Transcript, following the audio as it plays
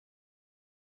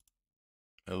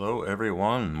Hello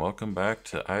everyone, welcome back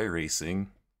to iRacing,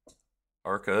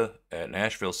 ARCA at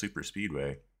Nashville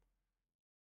Superspeedway.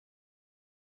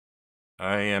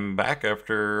 I am back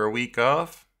after a week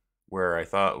off, where I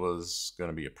thought was going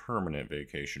to be a permanent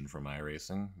vacation from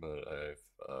iRacing, but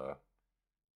I've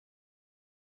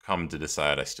come to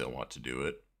decide I still want to do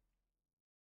it.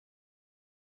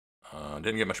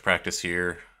 Didn't get much practice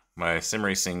here. My sim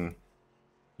racing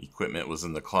equipment was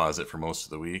in the closet for most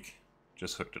of the week.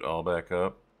 Just hooked it all back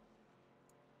up.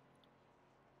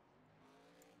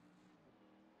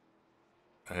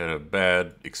 I had a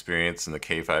bad experience in the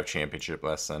K5 Championship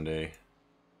last Sunday.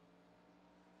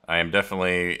 I am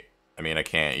definitely, I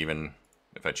can't even,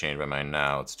 if I change my mind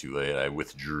now, it's too late. I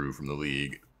withdrew from the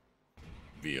league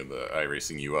via the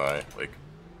iRacing UI. Like,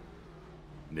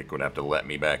 Nick would have to let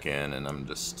me back in, and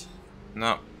it's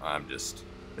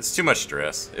too much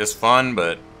stress. It's fun,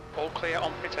 but... All clear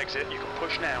on pit exit, you can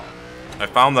push now. I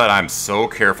found that I'm so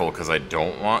careful because I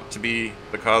don't want to be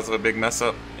the cause of a big mess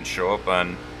up and show up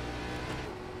on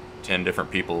 10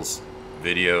 different people's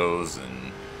videos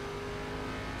and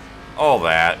all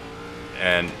that,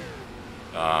 and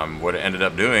what it ended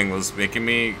up doing was making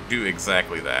me do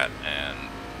exactly that, and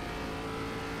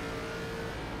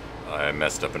I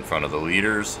messed up in front of the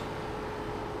leaders,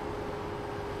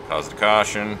 caused a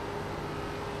caution.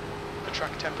 The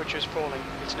track temperature is falling.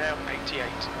 It's now 88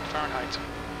 Fahrenheit.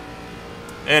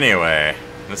 Anyway,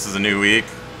 this is a new week.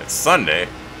 It's Sunday.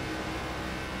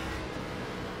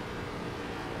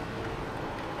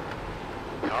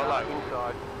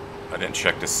 I didn't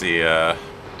check to see,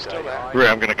 Still there. Ray,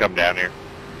 I'm gonna come down here.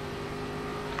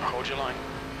 Hold your line.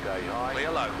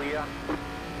 Clear low. Clear.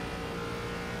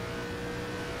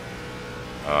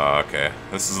 Okay.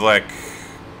 This is like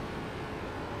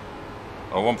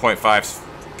a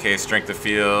 1.5K strength of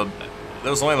field. There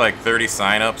was only like 30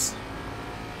 signups,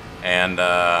 and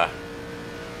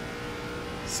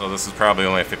so this is probably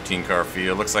only a 15 car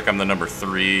field. Looks like I'm the number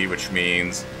 3, which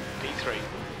means P3.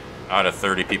 out of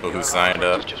 30 people who signed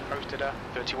up. Just posted at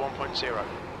 31.0.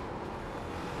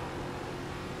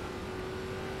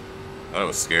 That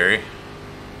was scary.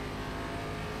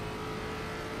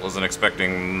 Wasn't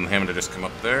expecting him to just come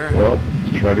up there. Well,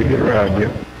 let's try to get around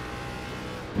you.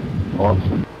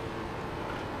 Awesome.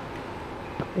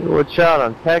 Watch out,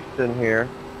 I'm texting here.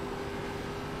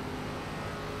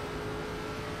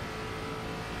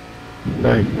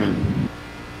 Thanks.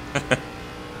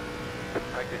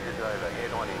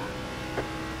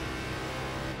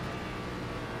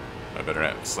 I better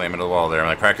not slam into the wall there.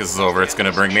 My practice is over. It's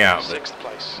gonna bring me out, but Sixth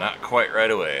place. not quite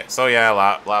right away. So yeah,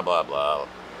 blah blah blah.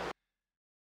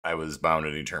 I was bound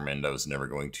and determined I was never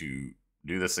going to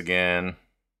do this again.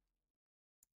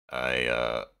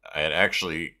 I had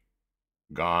actually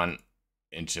gone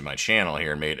into my channel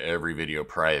here and made every video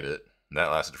private. That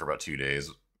lasted for about 2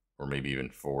 days, or maybe even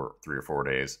 3 or 4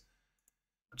 days,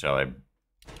 until I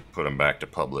put them back to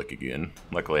public again.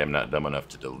 Luckily, I'm not dumb enough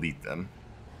to delete them.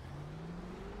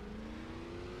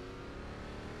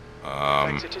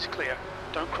 Exit is clear.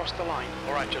 Don't cross the line.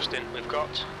 Alright, Justin, we've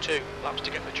got 2 laps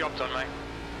to get the job done, mate.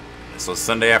 So it's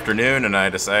Sunday afternoon, and I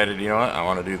decided, you know what, I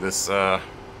want to do this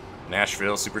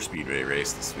Nashville Superspeedway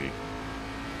race this week.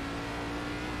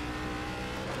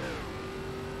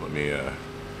 Let me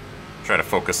try to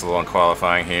focus a little on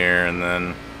qualifying here, and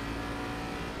then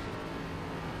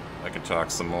I can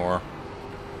talk some more.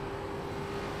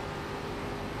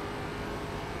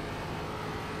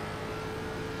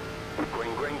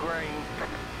 Green, green, green.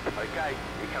 Okay,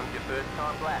 here comes your first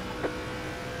time lap.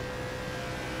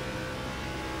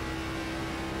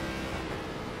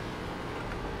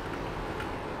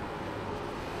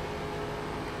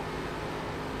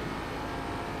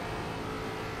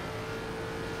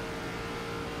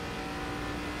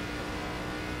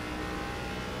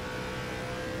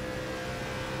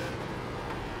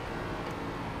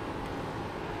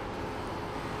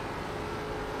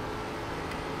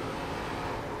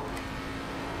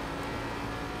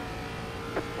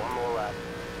 One more lap.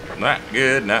 Not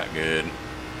good, not good.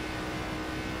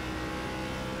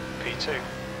 P2.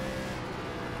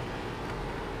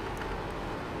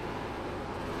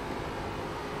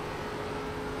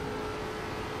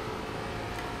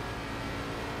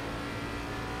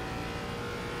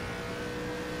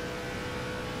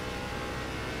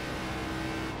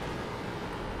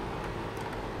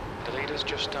 The leader's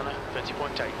just done a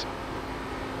 30.8.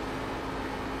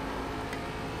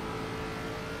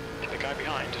 The guy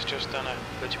behind has just done a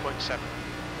 30.7.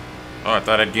 Oh, I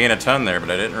thought I'd gain a ton there,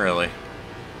 but I didn't really.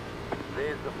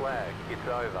 There's the flag. It's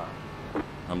over.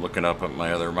 I'm looking up at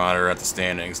my other monitor at the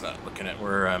standings, not looking at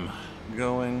where I'm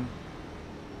going.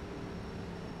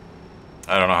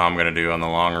 I don't know how I'm going to do on the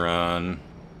long run.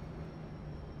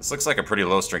 This looks like a pretty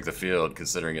low strength of field,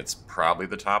 considering it's probably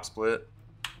the top split.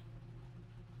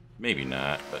 Maybe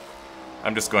not, but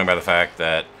I'm just going by the fact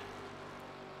that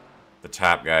the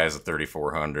top guy is a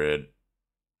 3400.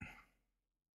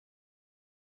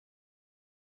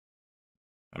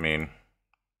 I mean,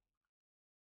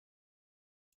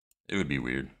 it would be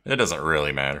weird. It doesn't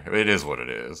really matter. It is what it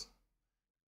is.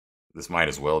 This might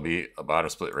as well be a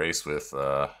bottom split race with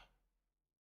a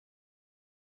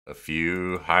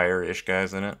few higher-ish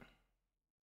guys in it.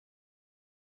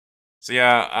 So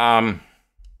yeah,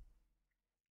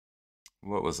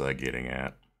 what was I getting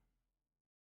at?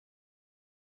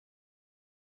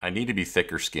 I need to be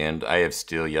thicker skinned. I have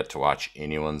still yet to watch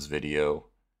anyone's video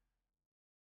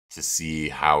to see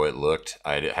how it looked.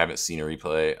 I haven't seen a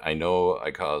replay. I know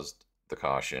I caused the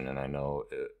caution, and I know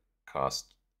it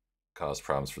caused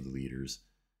problems for the leaders.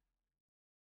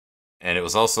 And it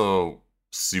was also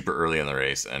super early in the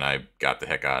race, and I got the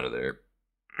heck out of there.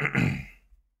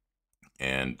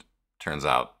 And turns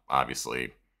out,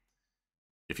 obviously,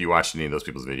 if you watched any of those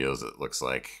people's videos, it looks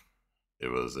like it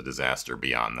was a disaster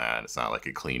beyond that. It's not like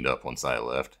it cleaned up once I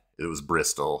left. It was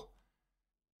Bristol.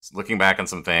 So looking back on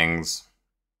some things,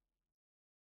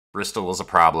 Bristol was a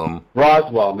problem.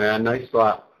 Roswell, man, nice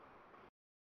spot.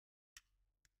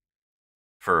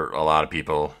 For a lot of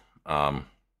people.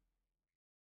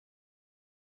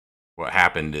 What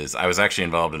happened is I was actually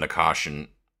involved in a caution,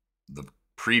 the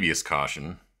previous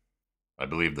caution, I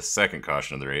believe the second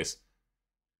caution of the race,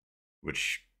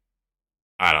 which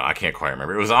I can't quite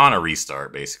remember. It was on a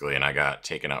restart basically, and I got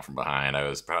taken out from behind. I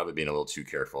was probably being a little too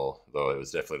careful, though it was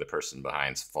definitely the person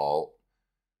behind's fault.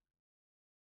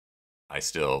 I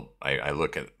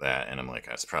look at that and I'm like,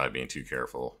 I was probably being too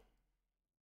careful.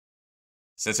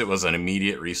 Since it was an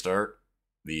immediate restart,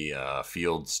 the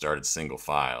field started single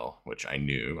file, which I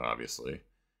knew, obviously.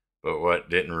 But what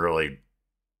didn't really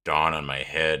dawn on my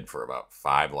head for about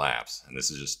 5 laps, and this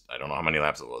is just, I don't know how many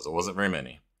laps it wasn't very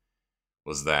many,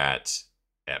 was that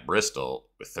at Bristol,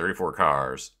 with 34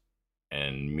 cars,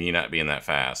 and me not being that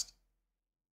fast,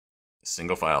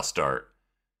 single file start,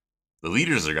 the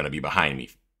leaders are going to be behind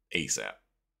me ASAP.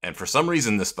 And for some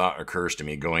reason, this thought occurs to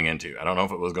me going into, I don't know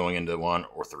if it was going into 1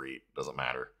 or 3, doesn't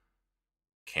matter.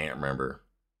 Can't remember.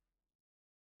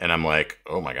 And I'm like,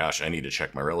 oh my gosh, I need to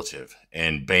check my relative.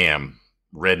 And bam,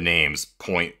 red names,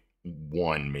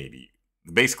 0.1 maybe.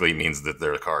 Basically means that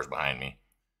there are cars behind me.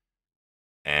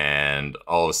 And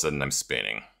all of a sudden I'm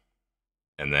spinning.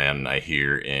 And then I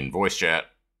hear in voice chat,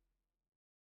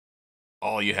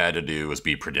 all you had to do was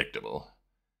be predictable.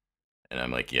 And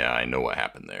I'm like, yeah, I know what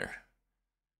happened there.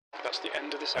 That's the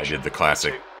end of the session. I did the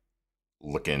classic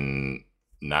looking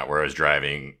not where I was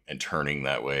driving and turning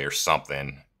that way or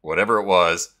something. Whatever it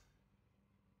was,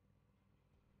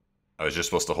 I was just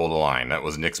supposed to hold a line. That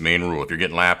was Nick's main rule. If you're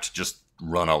getting lapped, just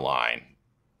run a line.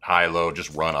 High, low,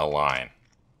 just run a line.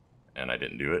 And I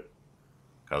didn't do it.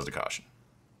 Caused a caution.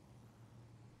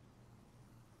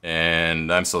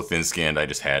 And I'm so thin-skinned, I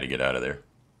just had to get out of there.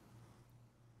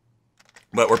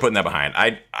 But we're putting that behind.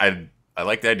 I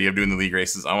like the idea of doing the league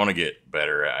races. I want to get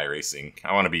better at iRacing.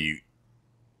 I want to be,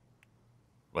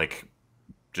 like,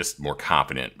 just more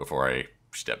competent before I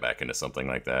step back into something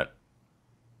like that.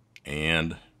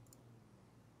 And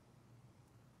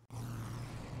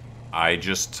I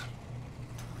do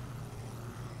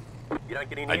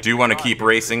want to keep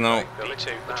racing, though.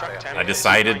 I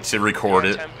decided to record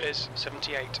it.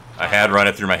 I had run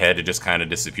it through my head to just kind of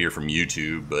disappear from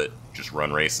YouTube, but just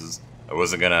run races. I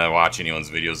wasn't going to watch anyone's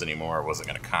videos anymore. I wasn't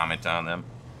going to comment on them.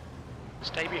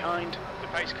 Stay behind the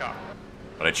pace car.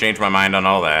 But I changed my mind on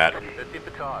all that. Dip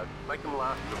the tires. Make them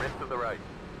last the rest of the race.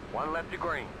 1 lap to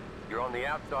green. You're on the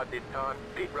outside this time.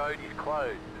 Pit road is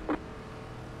closed.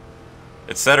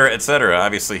 Etc., etc.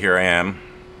 Obviously, here I am.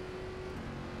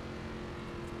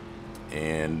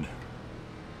 And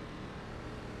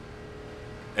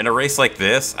in a race like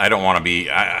this, I don't want to be...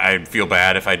 I'd feel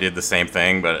bad if I did the same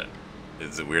thing, but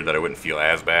is it weird that I wouldn't feel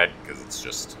as bad because it's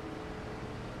just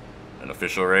an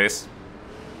official race?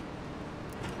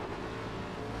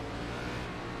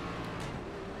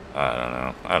 I don't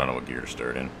know. I don't know what gear to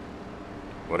start in.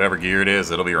 Whatever gear it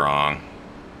is, it'll be wrong.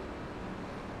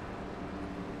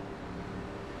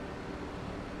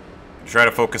 Try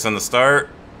to focus on the start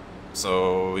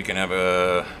so we can have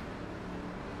a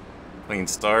clean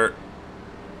start.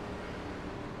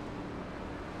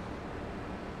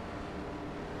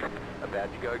 About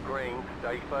to go green.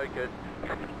 Stay focused.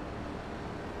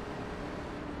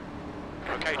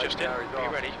 Okay, Justin, are you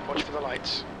ready? Watch for the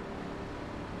lights.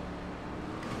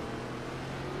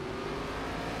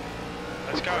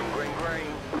 Let's go. Green,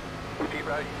 green. Pit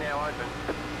road is now open.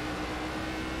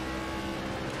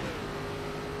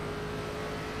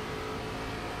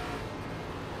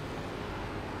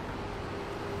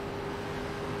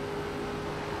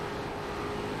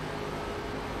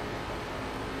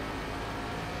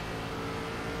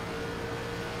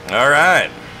 All right.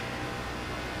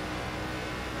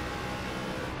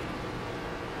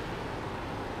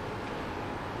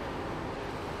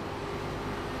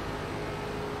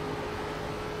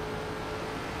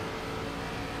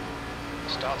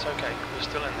 Start's okay. We're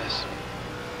still in this.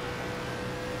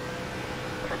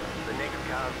 The next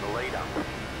car's the leader.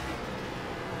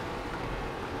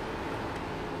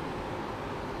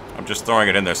 I'm just throwing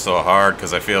it in there so hard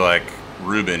because I feel like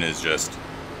Ruben is just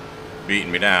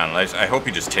beating me down. I hope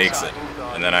he just takes it,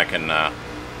 and then I can.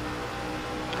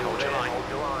 Hold your line. Hold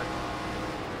your line.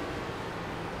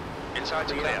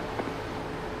 Inside's clear.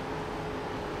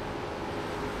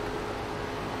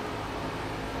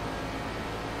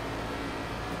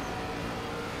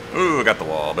 Ooh, I got the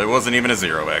wall, but it wasn't even a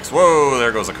 0x. Whoa,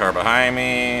 there goes a car behind me,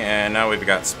 and now we've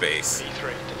got space.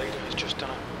 E3, the leader has just done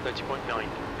a 30.9.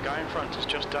 The guy in front has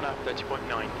just done a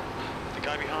 30.9. The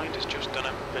guy behind has just done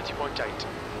a 30.8.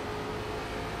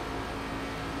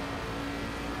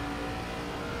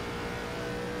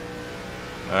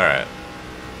 Alright.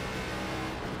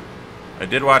 I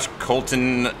did watch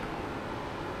Colton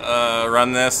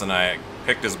run this, and I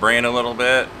picked his brain a little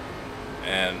bit,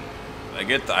 and I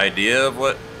get the idea of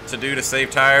what to do to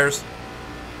save tires,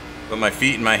 but my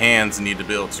feet and my hands need to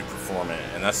be able to perform it,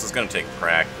 and that's just going to take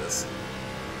practice.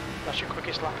 That's your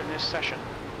quickest lap in this session.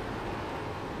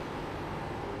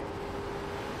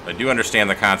 I do understand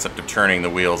the concept of turning the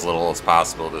wheels as little as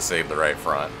possible to save the right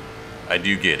front. I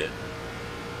do get it.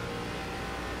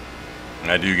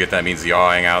 And I do get that means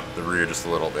yawing out the rear just a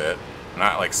little bit.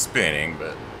 Not like spinning,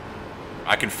 but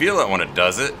I can feel it when it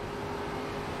does it.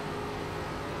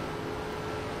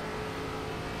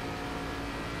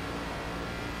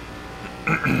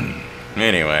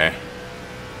 Anyway.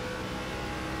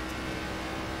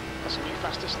 That's a new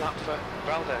fastest lap for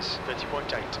Valdez,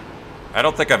 30.8. I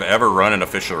don't think I've ever run an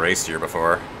official race here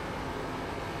before.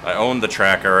 I owned the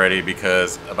track already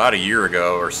because about a year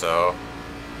ago or so,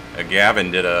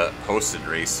 Gavin did a hosted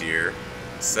race here,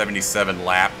 77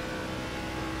 lap.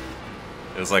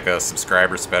 It was like a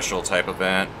subscriber special type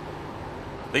event.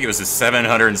 I think it was his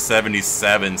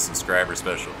 777 subscriber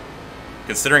special.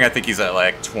 Considering I think he's at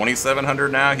like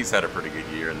 2,700 now, he's had a pretty good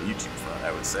year in the YouTube front,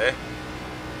 I would say.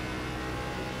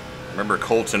 I remember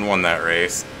Colton won that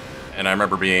race, and I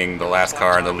remember being the last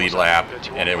car in the lead lap,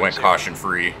 and it went caution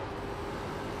free.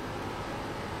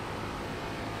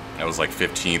 I was like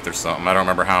 15th or something. I don't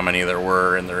remember how many there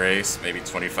were in the race, maybe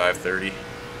 25, 30.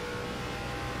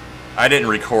 I didn't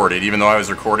record it, even though I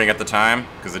was recording at the time,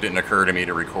 because it didn't occur to me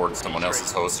to record someone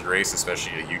else's hosted race,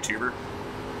 especially a YouTuber.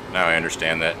 Now I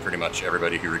understand that pretty much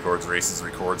everybody who records races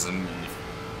records them. And if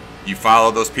you follow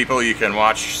those people, you can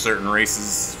watch certain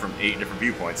races from 8 different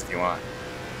viewpoints if you want.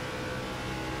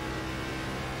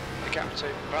 The gap to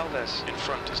Valdez in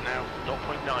front is now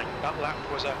 0.9. That lap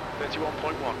was a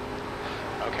 31.1.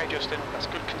 Okay, Justin, that's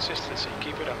good consistency.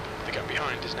 Keep it up. The gap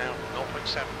behind is now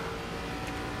 0.7.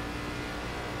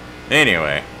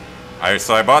 Anyway,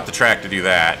 so I bought the track to do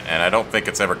that, and I don't think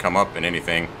it's ever come up in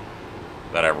anything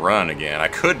that I've run again. I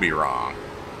could be wrong,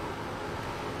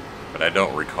 but I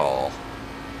don't recall.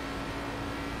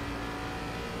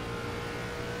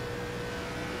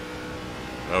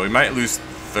 Well, we might lose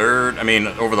third. I mean,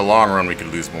 over the long run we could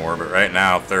lose more, but right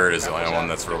now third is the only one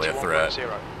that's really a threat.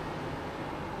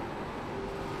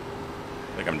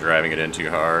 I think I'm driving it in too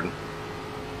hard.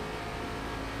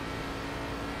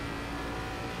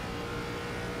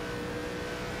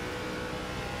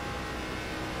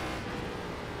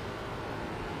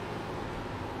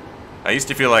 I used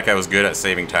to feel like I was good at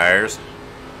saving tires,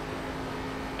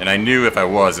 and I knew if I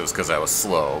was, it was because I was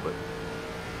slow, but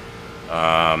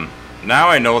now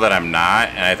I know that I'm not,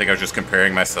 and I think I was just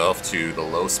comparing myself to the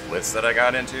low splits that I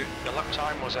got into. The lap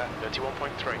time was at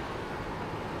 31.3.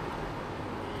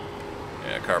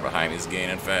 Yeah, car behind me is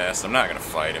gaining fast. I'm not going to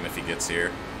fight him if he gets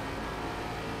here.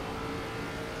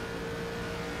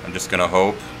 I'm just going to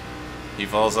hope he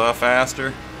falls off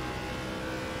faster.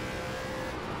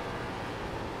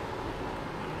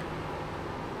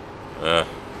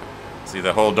 See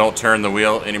the whole don't turn the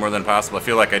wheel any more than possible. I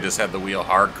feel like I just had the wheel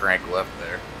hard crank left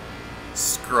there.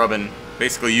 Scrubbing,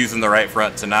 basically using the right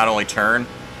front to not only turn,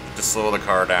 but to slow the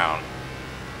car down.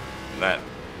 And that,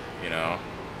 you know,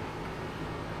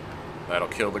 that'll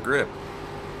kill the grip.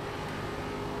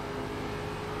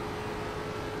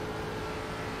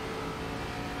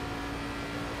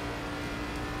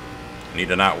 I need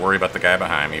to not worry about the guy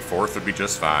behind me. Fourth would be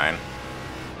just fine.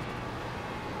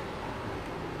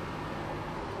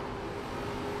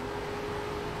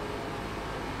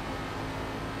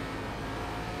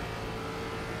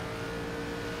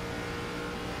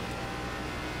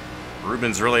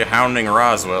 Ruben's really hounding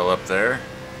Roswell up there.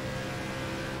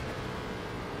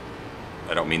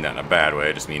 I don't mean that in a bad way.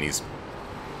 I just mean he's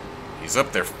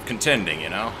up there contending, you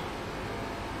know?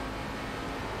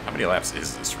 How many laps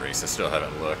is this race? I still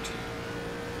haven't looked.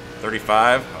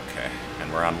 35? Okay.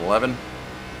 And we're on 11?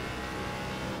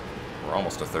 We're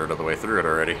almost a third of the way through it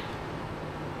already.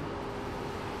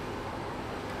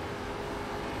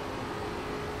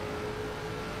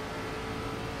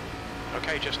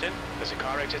 Okay, Justin, there's a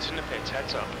car exiting the pits,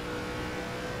 heads up.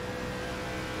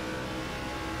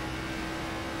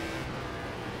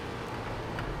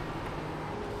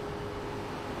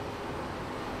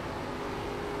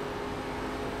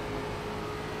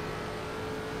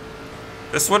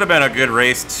 This would have been a good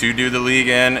race to do the league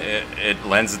in. It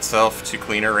lends itself to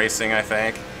cleaner racing, I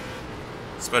think.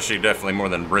 Especially definitely more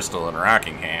than Bristol and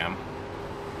Rockingham.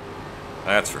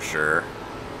 That's for sure.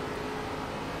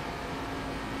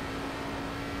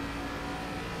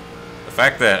 The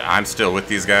fact that I'm still with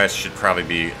these guys should probably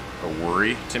be a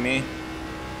worry to me.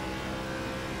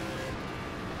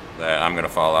 That I'm going to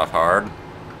fall off hard.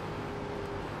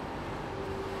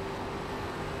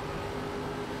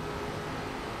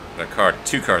 A car,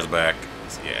 2 cars back.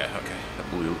 Yeah, okay.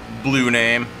 A blue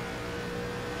name.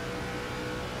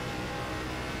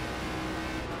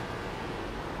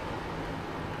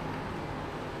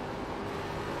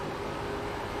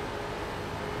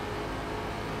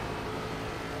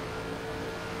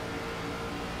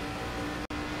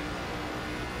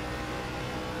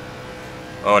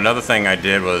 Oh, another thing I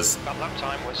did was That lap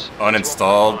time was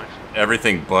uninstalled 21.5.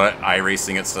 everything but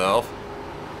iRacing itself.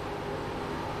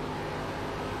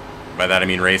 By that I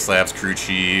mean Race Labs, Crew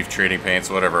Chief, Trading Paints,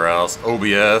 whatever else.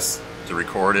 OBS to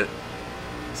record it.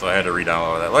 So I had to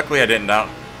re-download that. Luckily I didn't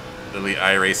delete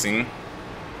iRacing.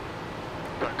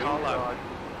 Got a car low.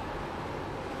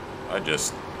 I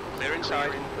just, Clear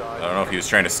inside. I don't know if he was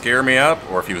trying to scare me up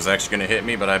or if he was actually going to hit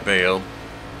me, but I bailed.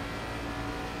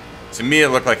 To me it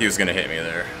looked like he was going to hit me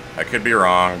there. I could be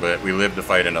wrong, but we lived to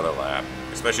fight another lap.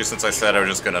 Especially since I said I was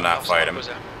just going to not fight him. Was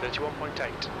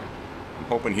 31.8. I'm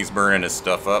hoping he's burning his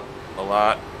stuff up a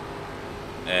lot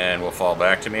and will fall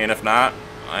back to me, and if not,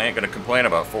 I ain't gonna complain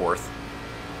about 4th.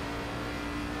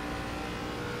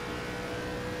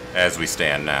 As we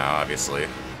stand now, obviously.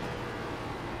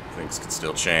 Things could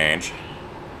still change.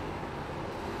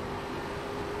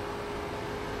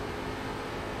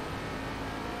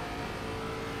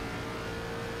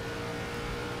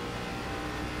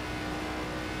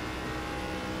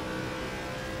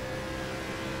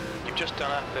 You've just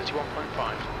done a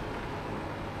 31.5.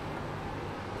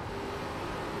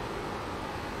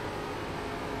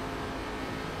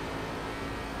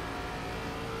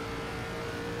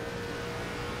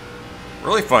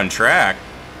 Really fun track.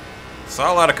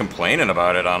 Saw a lot of complaining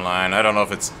about it online. I don't know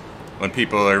if it's when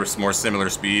people are more similar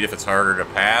speed, if it's harder to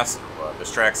pass or what.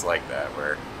 This track's like that,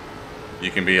 where you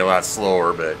can be a lot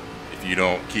slower, but if you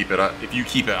don't keep it up, if you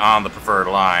keep it on the preferred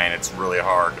line, it's really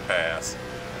hard to pass.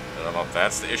 I don't know if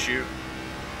that's the issue.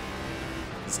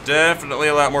 There's definitely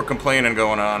a lot more complaining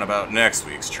going on about next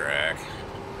week's track.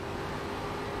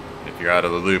 If you're out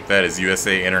of the loop, that is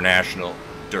USA International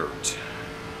Dirt.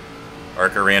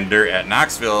 ARCA ran dirt at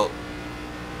Knoxville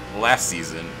last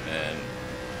season, and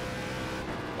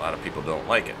a lot of people don't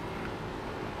like it.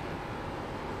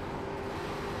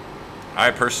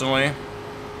 I personally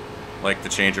like the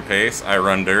change of pace. I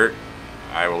run dirt.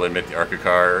 I will admit the ARCA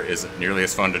car isn't nearly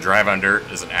as fun to drive on dirt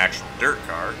as an actual dirt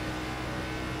car.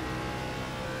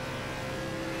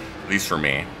 At least for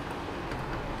me.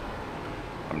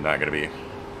 I'm not going to be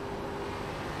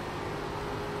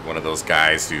one of those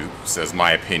guys who says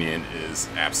my opinion is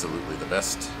absolutely the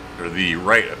best, or the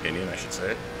right opinion, I should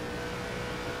say.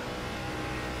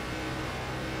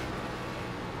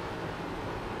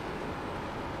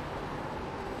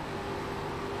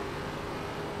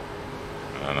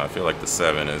 I don't know, I feel like the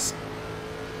 7 is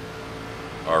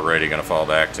already going to fall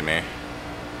back to me.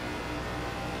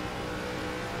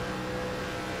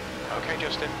 Okay,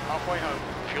 Justin, halfway home.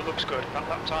 Fuel looks good. That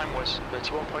lap time was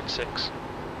 31.6.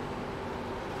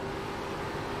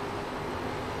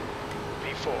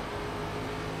 V4.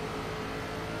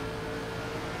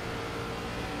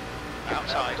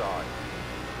 Outside.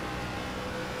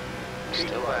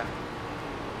 Still there.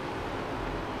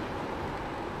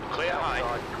 Clear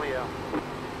high. Clear.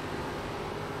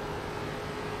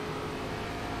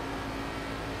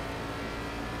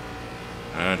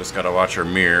 I just got to watch our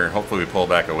mirror. Hopefully we pull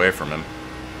back away from him.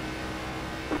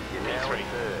 You're now V3. in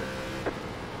third.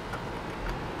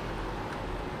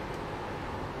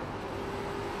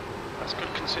 That's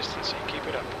good consistency. Keep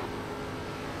it up.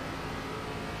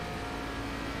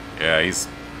 Yeah, he's...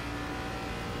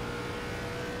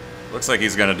 looks like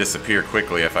he's going to disappear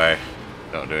quickly if I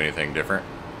don't do anything different.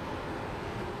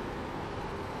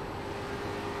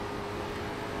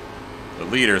 The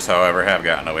leaders, however, have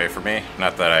gotten away from me.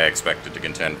 Not that I expected to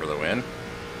contend for the win.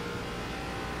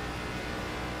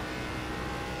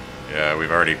 Yeah, we've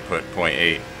already put 0.8.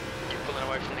 You're pulling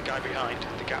away from the guy behind.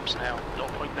 The gap's now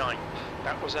 0.9.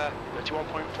 That was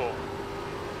 31.4.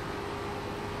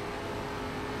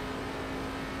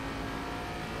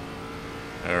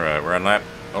 Alright, we're on lap...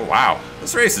 Oh, wow.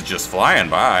 This race is just flying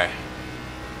by.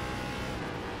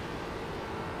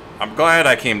 I'm glad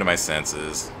I came to my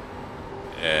senses.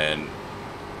 And...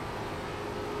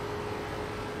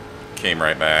 came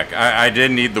right back. I did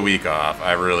need the week off.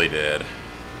 I really did.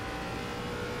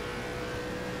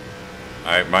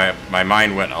 My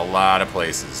mind went a lot of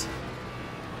places.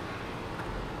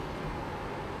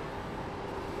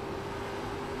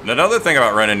 And another thing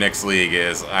about running Nick's League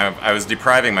is I was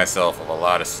depriving myself of a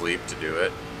lot of sleep to do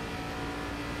it.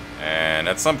 And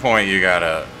at some point you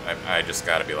gotta, I just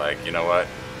gotta be like, you know what?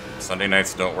 Sunday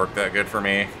nights don't work that good for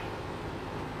me.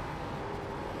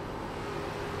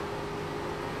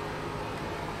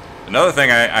 Another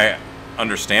thing I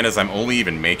understand is I'm only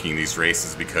even making these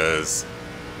races because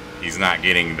he's not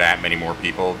getting that many more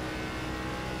people.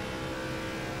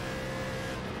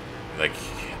 Like,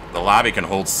 the lobby can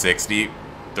hold 60,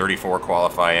 34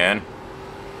 qualify in.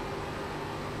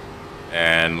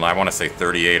 And I want to say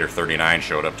 38 or 39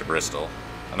 showed up to Bristol.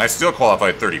 And I still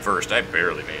qualified 31st. I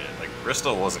barely made it. Like,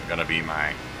 Bristol wasn't going to be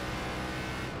my...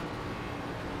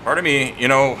 Part of me, you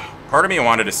know, part of me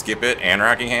wanted to skip it and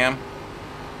Rockingham.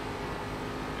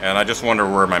 And I just wonder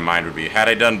where my mind would be. Had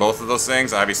I done both of those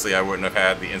things, obviously I wouldn't have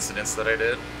had the incidents that I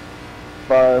did.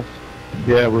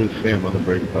 Yeah, we're the same on the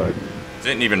brake side.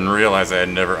 Didn't even realize I had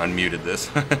never unmuted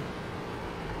this.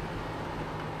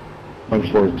 I'm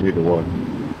forced 2-1.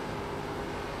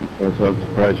 I'm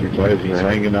surprised you guys are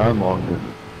hanging on longer.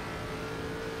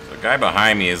 The guy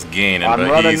behind me is gaining, I'm but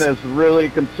running he's... this really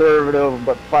conservative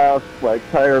but fast, like,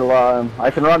 tire line. I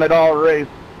can run it all race.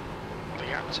 The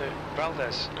gap to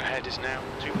Valdez ahead is now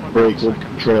 2.1 Brake,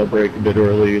 seconds. trail brake a bit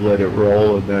early, let it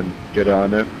roll, and then get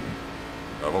on it.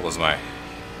 what was my...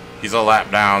 He's a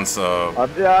lap down, so...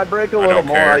 Yeah, I brake a I little don't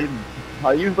more. care.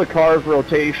 I use the car's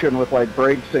rotation with, like,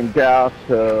 brakes and gas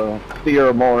to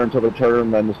steer more into the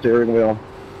turn than the steering wheel.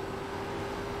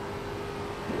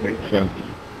 Makes sense.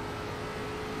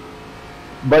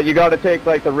 But you got to take,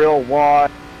 like, the real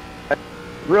wide,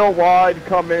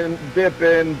 come in, dip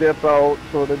out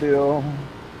sort of deal.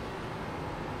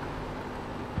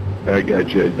 I got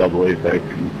you a double apex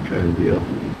kind of deal.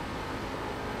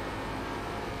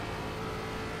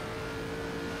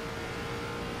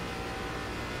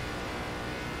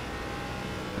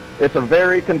 It's a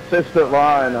very consistent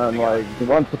line, and like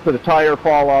once the tire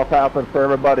fall off happens for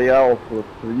everybody else,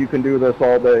 you can do this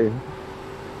all day.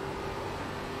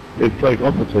 It's like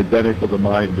almost identical to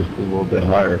mine, just a little bit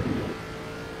higher.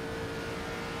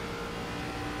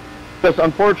 Just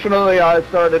unfortunately, I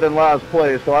started in last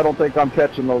place, so I don't think I'm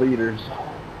catching the leaders.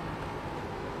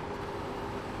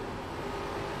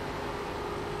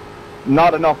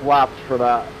 Not enough laps for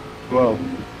that. Well,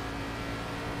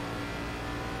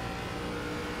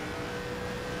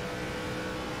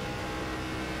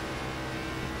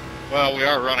 Well, we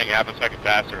are running half a second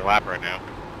faster a lap right now.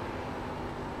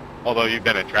 Although you've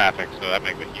been in traffic, so that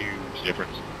makes a huge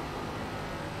difference.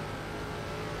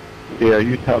 yeah,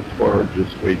 you top four are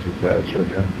just way too fast right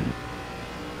now.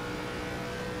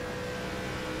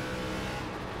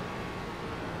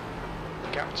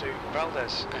 The gap to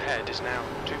Valdez ahead is now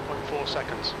 2.4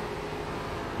 seconds.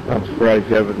 I'm surprised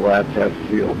you haven't lapped half the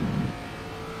field.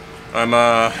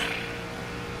 I'm,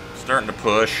 starting to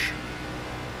push.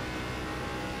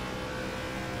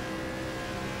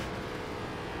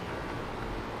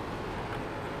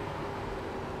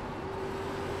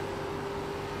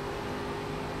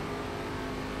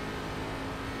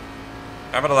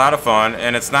 Having a lot of fun,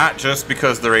 and it's not just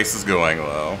because the race is going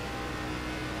low.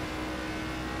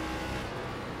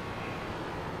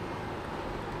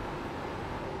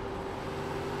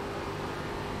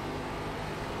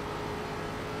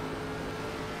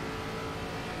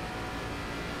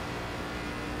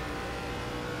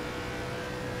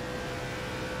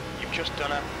 You've just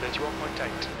done a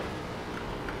 31.8.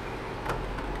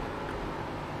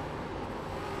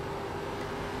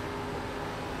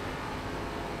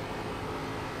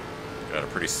 Got a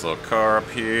pretty slow car up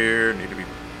here. Need to be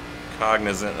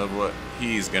cognizant of what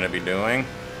he's going to be doing.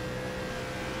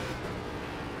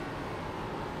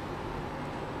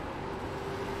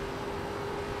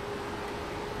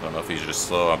 Don't know if he's just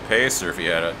slow on pace or if he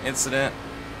had an incident.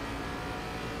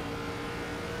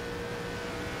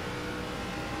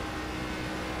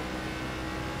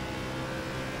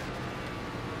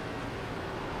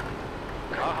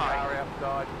 Car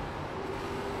outside.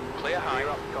 Clear high. Clear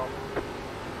up top.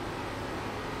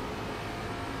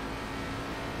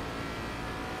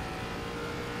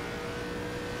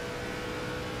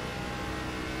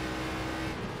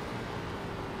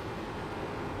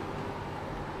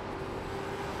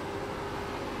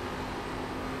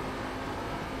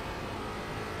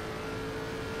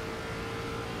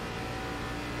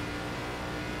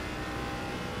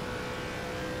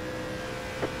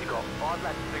 You got 5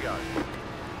 laps to go.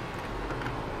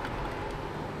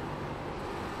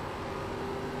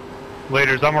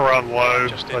 Leaders, I'm around low.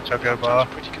 Justin, Let's okay, your bye.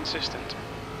 time's pretty consistent.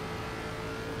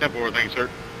 10-4, thank you, sir.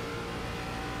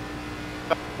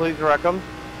 Please wreck them.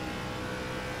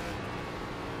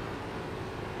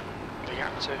 The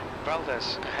gap to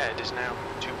Valdez ahead is now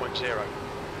 2.0.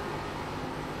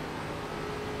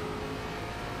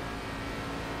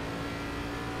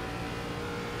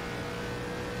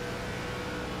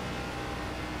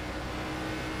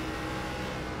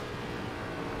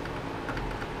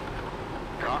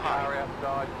 Car high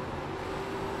outside.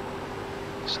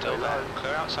 Still there.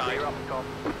 Clear outside. Clear up top.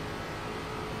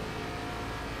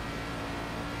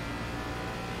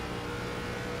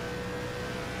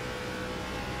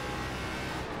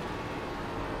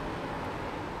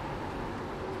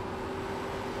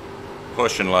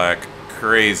 Pushing like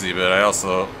crazy, but I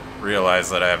also realize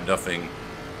that I have nothing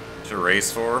to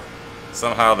race for.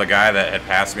 Somehow the guy that had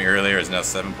passed me earlier is now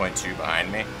 7.2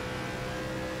 behind me.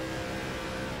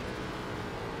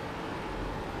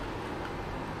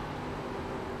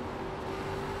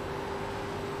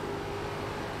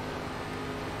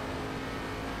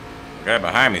 The guy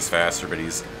behind me's faster, but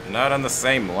he's not on the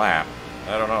same lap.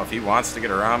 I don't know if he wants to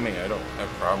get around me. I don't have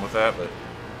a problem with that, but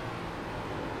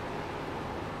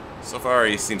so far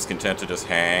he seems content to just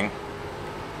hang.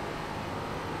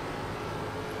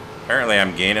 Apparently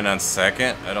I'm gaining on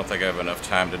second. I don't think I have enough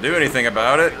time to do anything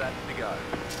about it. 2 laps to go.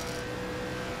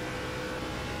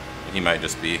 He might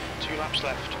just be. 2 laps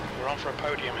left. We're on for a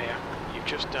podium here. You've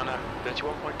just done a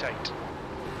 31.8.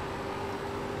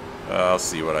 I'll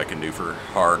see what I can do for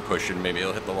hard pushing. Maybe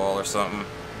he'll hit the wall or something.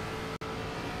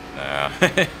 Nah.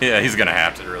 Yeah, he's gonna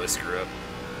have to really screw up.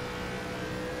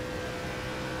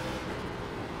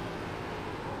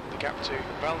 The gap to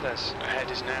Valdez ahead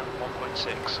is now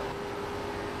 1.6.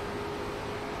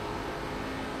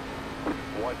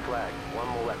 White flag. 1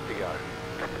 more lap to go.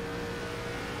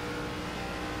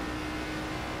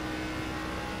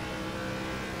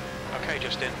 Okay,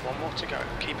 Justin, 1 more to go.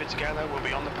 Keep it together, we'll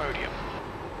be on the podium.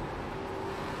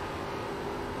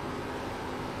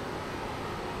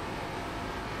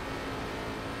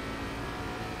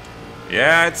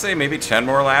 Yeah, I'd say maybe 10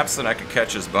 more laps and I could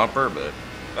catch his bumper, but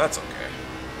that's okay.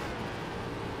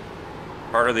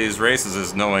 Part of these races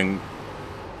is knowing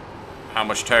how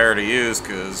much tire to use,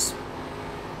 because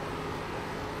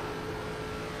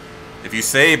if you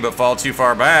save but fall too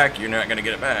far back, you're not going to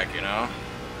get it back, you know?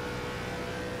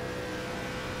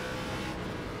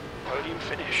 Podium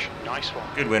finish. Nice one.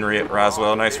 Good win,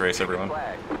 Roswell. Nice race, everyone.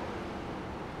 Flag.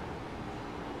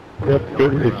 Yep,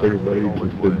 good race, everybody.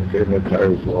 Just didn't get my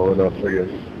tires low enough, I guess.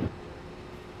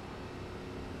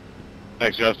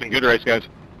 Thanks, Justin. Good race, guys.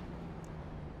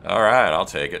 All right, I'll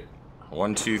take it.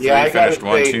 1, 2, 3. Yeah, I gotta Finished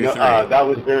 1, 2, say, 3. that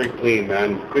was very clean,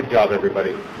 man. Good job,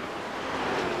 everybody.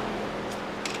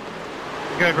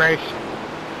 Good race.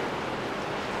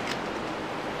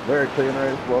 Very clean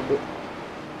race, loved it.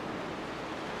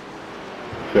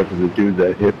 Except for the dude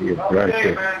that hit me in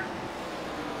practice.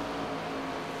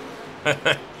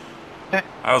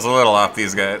 I was a little off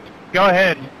these guys. Go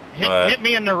ahead. But- Hit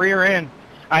me in the rear end.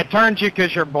 I turned you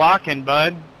because you're blocking,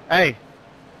 bud. Hey,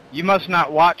 you must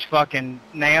not watch fucking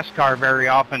NASCAR very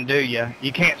often, do you?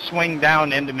 You can't swing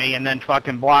down into me and then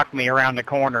fucking block me around the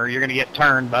corner. You're gonna get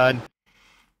turned, bud.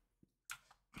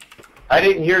 I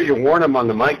didn't hear you warn him on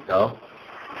the mic, though.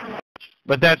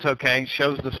 But that's okay.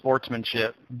 Shows the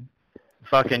sportsmanship.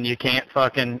 You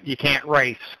can't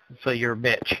race, so you're a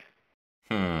bitch.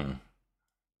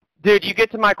 Dude, you get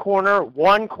to my corner,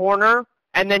 1 corner,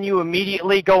 and then you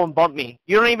immediately go and bump me.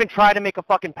 You don't even try to make a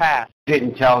fucking pass.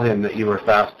 Didn't tell him that you were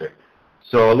faster.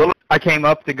 So a little... I came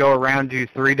up to go around you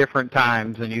 3 different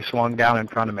times, and you swung down in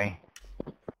front of me.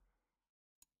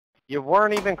 You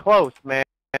weren't even close, man,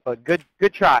 but good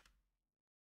try.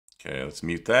 Okay, let's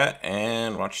mute that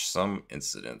and watch some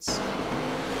incidents.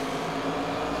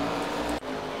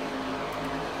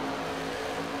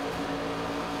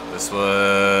 This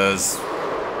was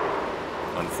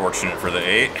unfortunate for the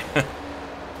 8.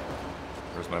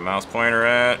 Where's my mouse pointer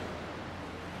at?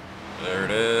 There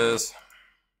it is.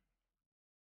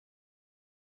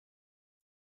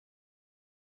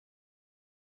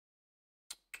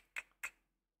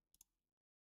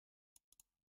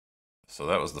 So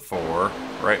that was the 4.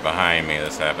 Right behind me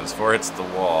this happens. 4 hits the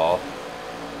wall.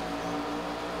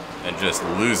 And just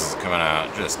loses coming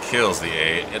out. Just kills the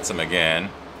 8. Hits him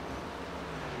again.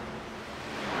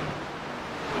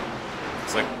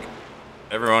 Looks like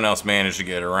everyone else managed to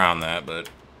get around that, but...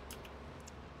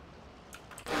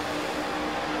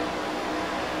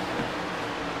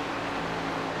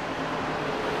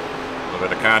 a little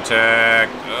bit of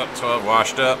contact. Oh, 12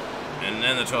 washed up. And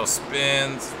then the 12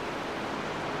 spins.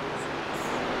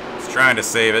 He's trying to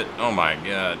save it. Oh my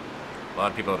god. A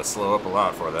lot of people had to slow up a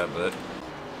lot for that, but...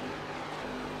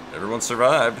 everyone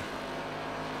survived.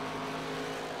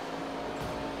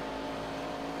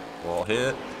 Wall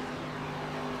hit.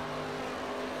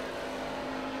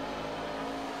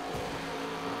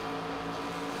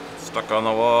 Stuck on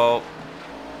the wall.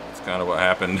 That's kind of what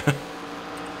happened.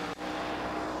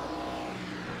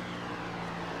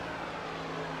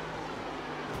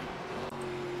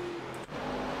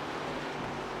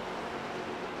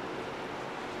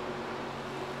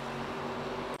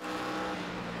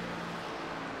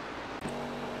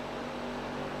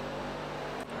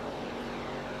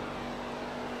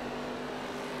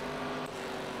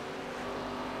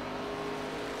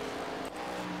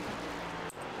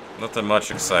 Nothing much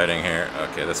exciting here.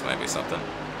 Okay, this might be something.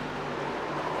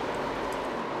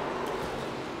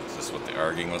 Is this what the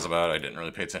arguing was about? I didn't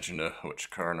really pay attention to which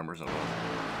car numbers it was.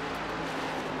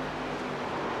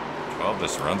 12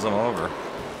 just runs them over.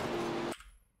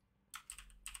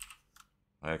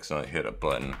 I accidentally hit a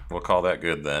button. We'll call that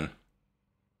good then.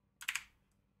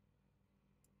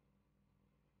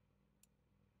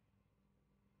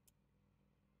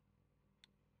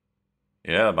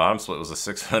 Yeah, the bottom split was a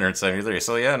 673.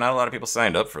 So yeah, not a lot of people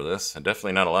signed up for this. And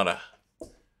definitely not a lot of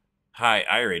high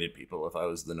I-rated people if I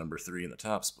was the number 3 in the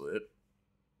top split.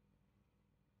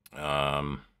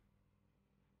 Yeah,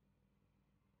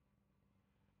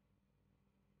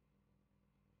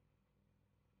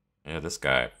 this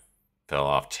guy fell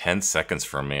off 10 seconds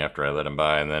from me after I let him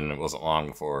by, and then it wasn't long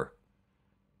before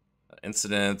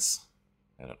incidents.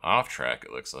 Had an off track,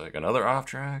 it looks like. Another off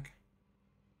track.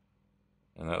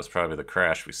 And that was probably the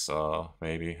crash we saw,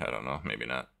 maybe. I don't know, maybe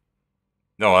not.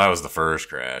 No, that was the first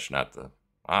crash, not the...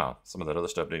 Wow, some of that other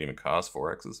stuff didn't even cause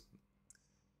 4Xs.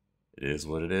 It is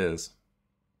what it is.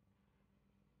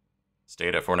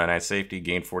 Stayed at 499 safety,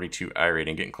 gained 42 I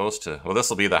rating, getting close to... Well, this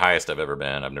will be the highest I've ever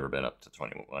been. I've never been up to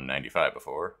 2195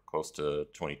 before. Close to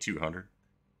 2200.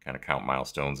 Kind of count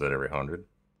milestones at every 100.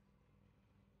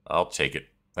 I'll take it.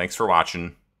 Thanks for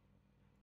watching.